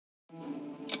Boys,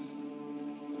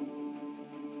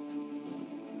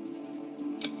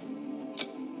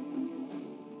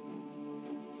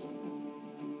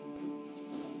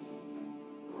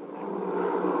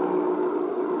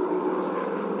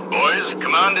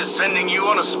 Command is sending you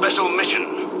on a special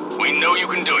mission. We know you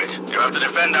can do it. You have to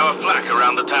defend our flak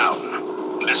around the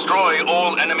town. Destroy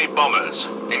all enemy bombers.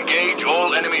 Engage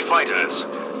all enemy fighters.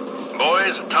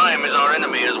 Boys, time is our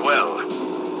enemy as well.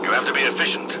 You have to be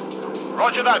efficient.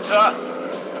 Roger that, sir.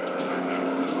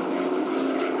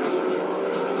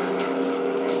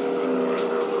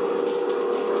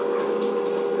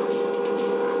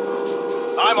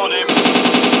 I'm on him.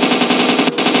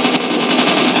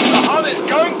 The hull is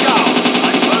going down.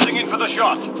 I'm closing in for the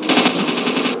shot.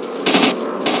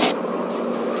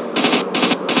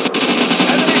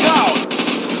 Enemy down.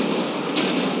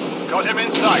 Got him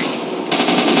in sight.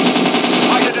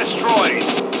 Fighter destroyed.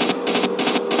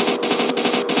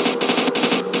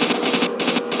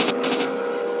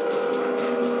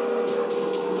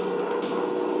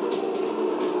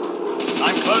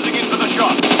 I'm closing in for the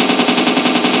shot.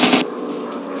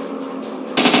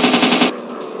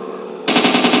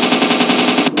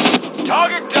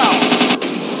 Target down!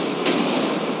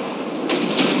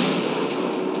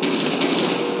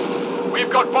 We've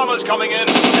got bombers coming in.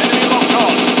 Enemy locked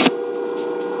on.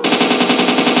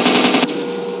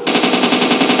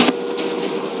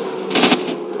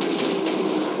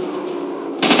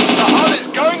 The hull is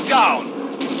going down.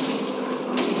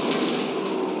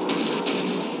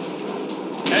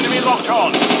 Enemy locked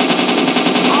on.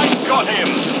 I got him.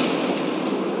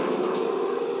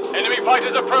 Enemy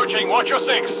fighters approaching. Watch your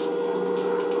six.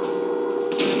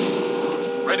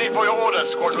 Ready for your orders,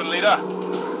 squadron leader.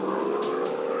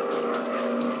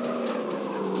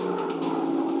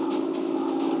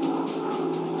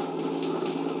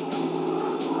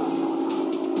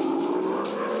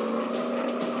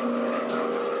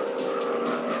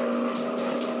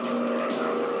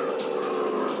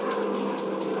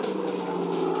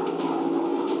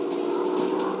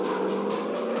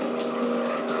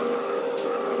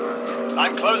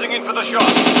 I'm closing in for the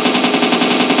shot.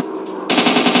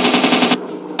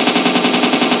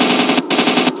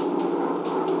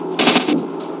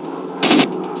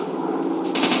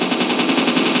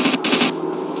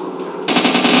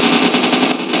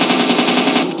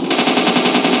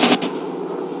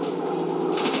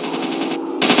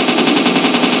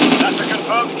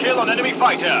 Kill on enemy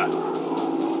fighter.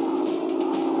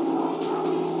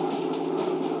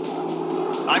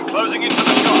 I'm closing in for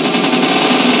the shot.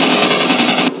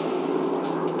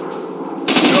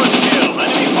 Good kill.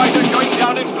 Enemy fighter going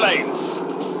down in flames.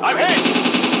 I'm hit.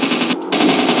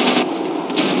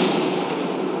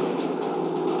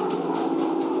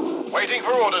 Waiting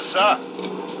for orders, sir.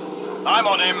 I'm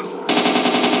on him.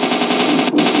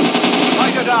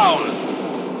 Fighter down.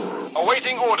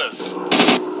 Awaiting orders.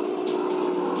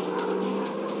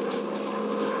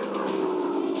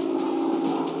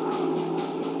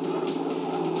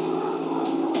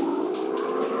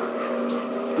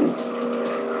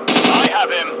 Have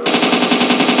him.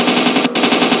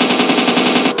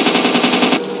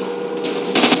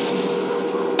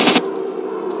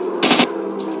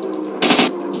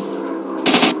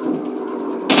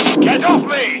 Get off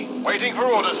me! Waiting for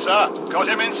orders, sir. Got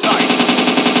him in sight.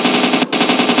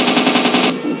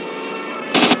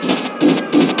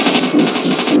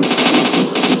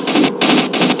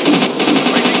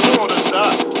 Waiting for orders, sir.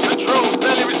 Control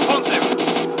fairly responsive.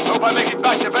 Hope I make it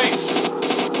back to base.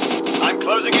 I'm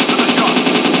closing in for the shot.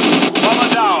 Bomber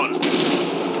down.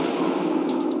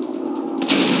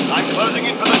 I'm closing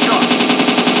in for the shot.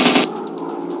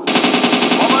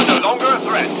 Bomber no longer a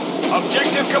threat.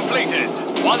 Objective completed.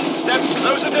 One step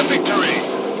closer to victory.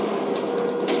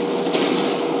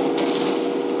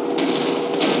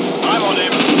 I'm on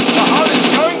him. The hull is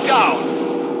going down.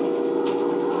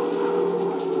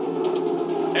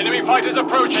 Enemy fighters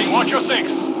approaching. Watch your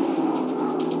six.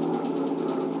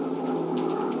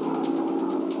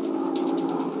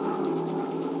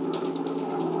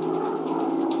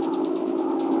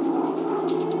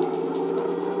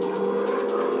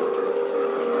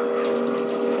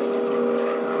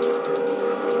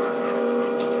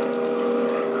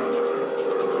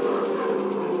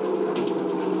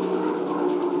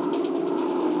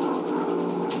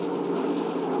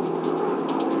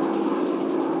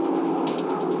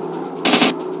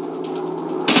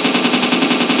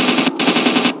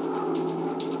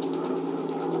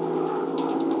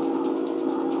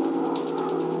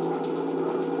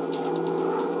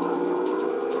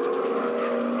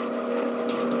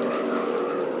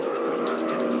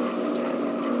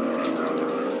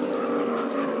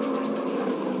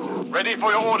 Ready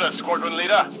for your orders, squadron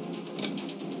leader.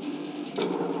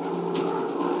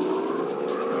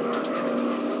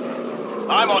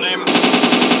 I'm on him.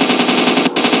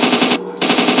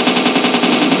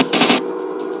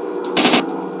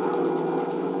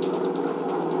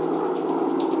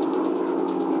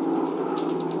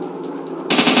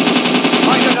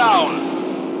 Fighter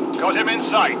down. Got him in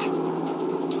sight.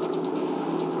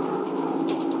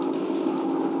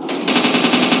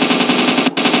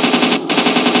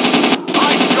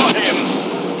 I got him.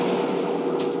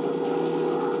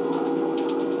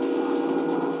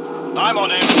 I'm on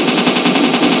him.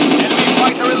 Enemy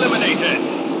fighter eliminated.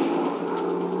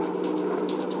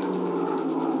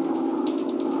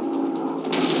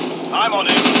 I'm on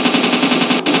him.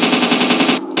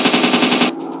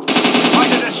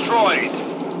 Fighter destroyed.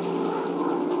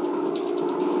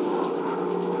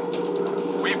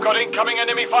 We've got incoming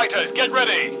enemy fighters. Get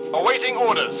ready. Awaiting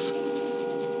orders.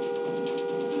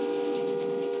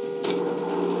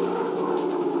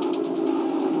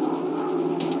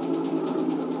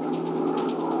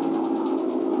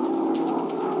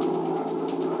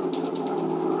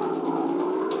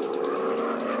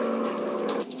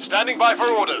 Standing by for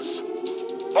orders.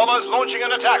 Bombers launching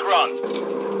an attack run.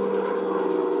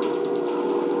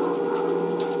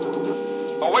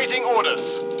 Awaiting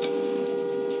orders.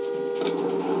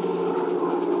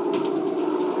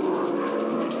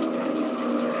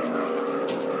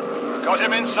 Got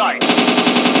him in sight.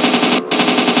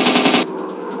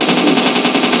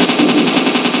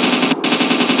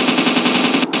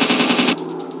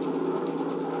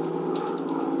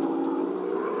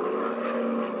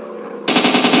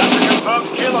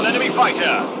 Confirmed kill on enemy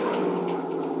fighter.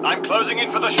 I'm closing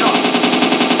in for the shot.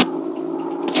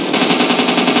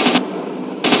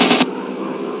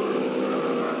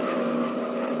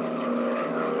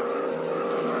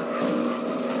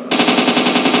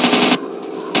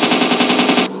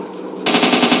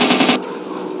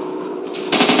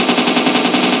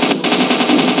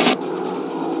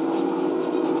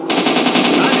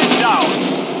 Man is down.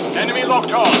 Enemy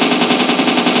locked on.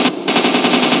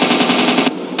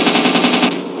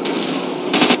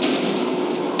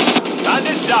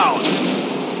 Down.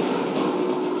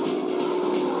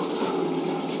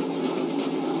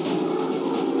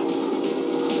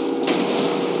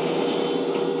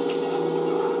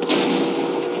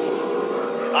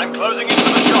 I'm closing in for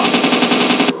the shot.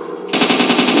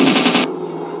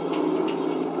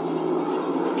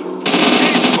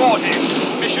 He's spotted.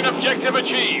 Mission objective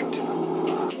achieved.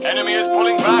 Enemy is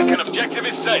pulling back and objective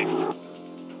is safe.